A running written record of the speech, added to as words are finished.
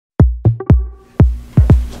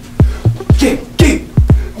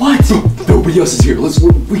nobody else is here.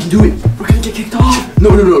 We can do it. We're gonna get kicked off. No.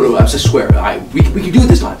 I swear. We can do it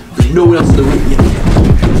this time. There's no one else in the room.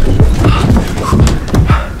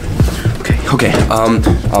 Okay.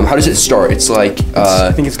 How does it start? It's like,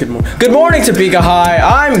 I think it's good morning. Good morning, Topeka High.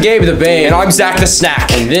 I'm Gabe the Bane. And I'm Zach the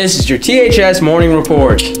Snack. And this is your THS Morning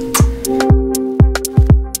Report.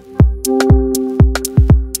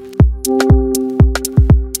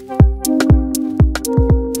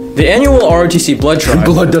 The annual ROTC blood drive.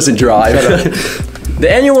 Blood doesn't drive.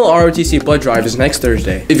 The annual ROTC blood drive is next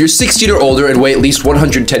Thursday. If you're 16 or older and weigh at least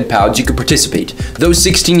 110 pounds, you can participate. Those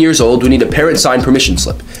 16 years old will need a parent-signed permission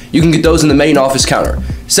slip. You can get those in the main office counter.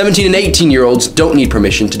 17 and 18-year-olds don't need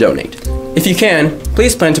permission to donate. If you can,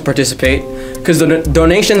 please plan to participate, because the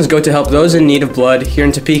donations go to help those in need of blood here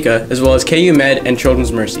in Topeka, as well as KU Med and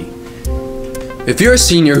Children's Mercy. If you're a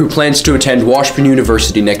senior who plans to attend Washburn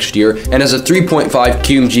University next year and has a 3.5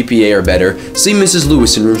 QM GPA or better, see Mrs.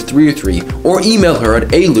 Lewis in room 303 or email her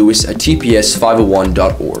at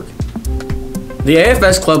alewis@tps501.org. The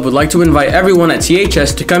AFS Club would like to invite everyone at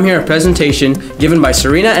THS to come hear a presentation given by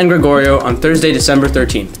Serena and Gregorio on Thursday, December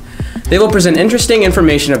 13th. They will present interesting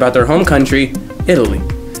information about their home country, Italy.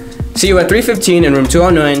 See you at 3:15 in room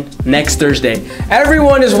 209 next Thursday.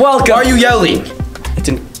 Everyone is welcome! Why are you yelling? It's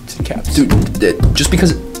in caps. Dude, just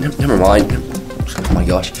because... Never mind. Oh my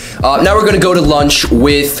gosh. Now we're gonna go to lunch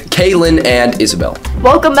with Kaylin and Isabel.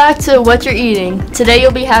 Welcome back to What You're Eating. Today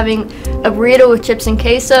you'll be having a burrito with chips and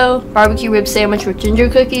queso, barbecue rib sandwich with ginger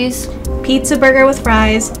cookies, pizza burger with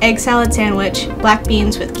fries, egg salad sandwich, black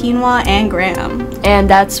beans with quinoa and graham. and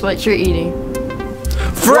that's what you're eating.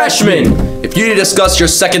 Freshmen! If you need to discuss your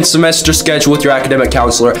second semester schedule with your academic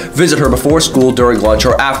counselor, visit her before school, during lunch,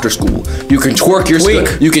 or after school. You can tweak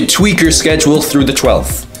your schedule through the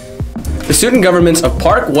 12th. The student governments of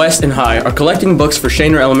Park, West, and High are collecting books for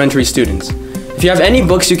Shaner Elementary students. If you have any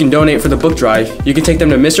books you can donate for the book drive, you can take them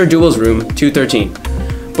to Mr. Dool's room, 213.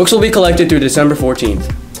 Books will be collected through December 14th.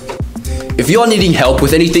 If you're needing help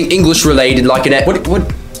with anything English related, like an...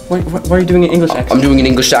 Why are you doing an English accent? I'm doing an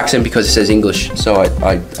English accent because it says English, so I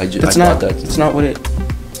thought that. That's not what it...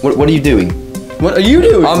 What are you doing? What are you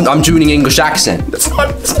doing? I'm doing an English accent. That's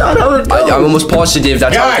not how it goes. I'm almost positive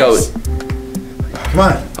that's how it goes. Come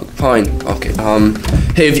on. Fine. Okay.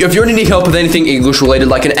 Hey, if you're needing help with anything English related,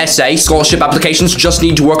 like an essay, scholarship applications, just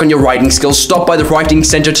need to work on your writing skills, stop by the Writing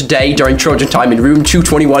Center today during Trojan time in room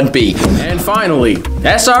 221B. And finally,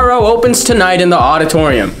 SRO opens tonight in the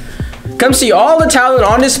auditorium. Come see all the talent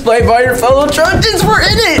on display by your fellow Trojans. We're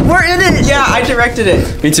in it. We're in it. Yeah, I directed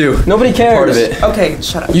it. Me too. Nobody cares. Part of it. Okay,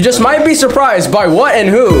 shut up. You just might be surprised by what and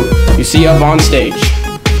who you see up on stage.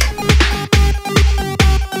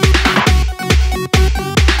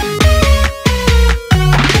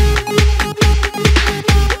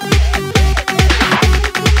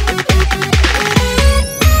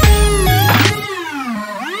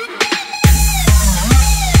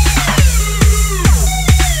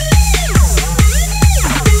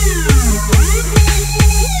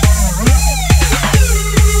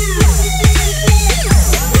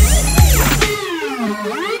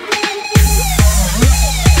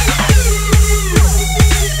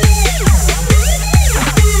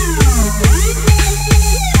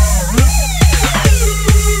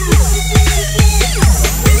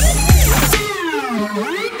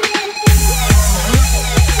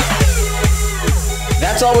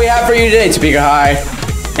 That's all we have for you today, Topeka High.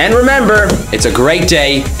 And remember, it's a great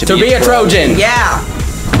day to be a Trojan. Yeah.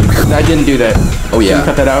 I didn't do that. Oh yeah. Can you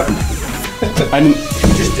cut that out? I didn't.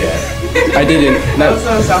 You just did. I didn't.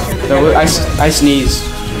 I sneezed.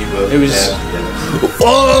 It was.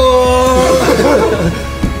 Oh!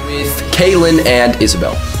 With Kaylin and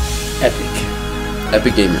Isabel.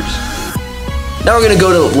 Epic Gamers. Now we're gonna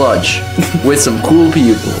go to lunch with some cool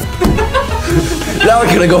people. Now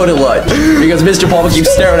we're gonna go to lunch because Mr. Palmer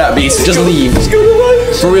keeps staring at me, so just leave. Just go to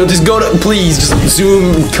lunch. For real, just go to, please, just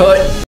zoom, cut.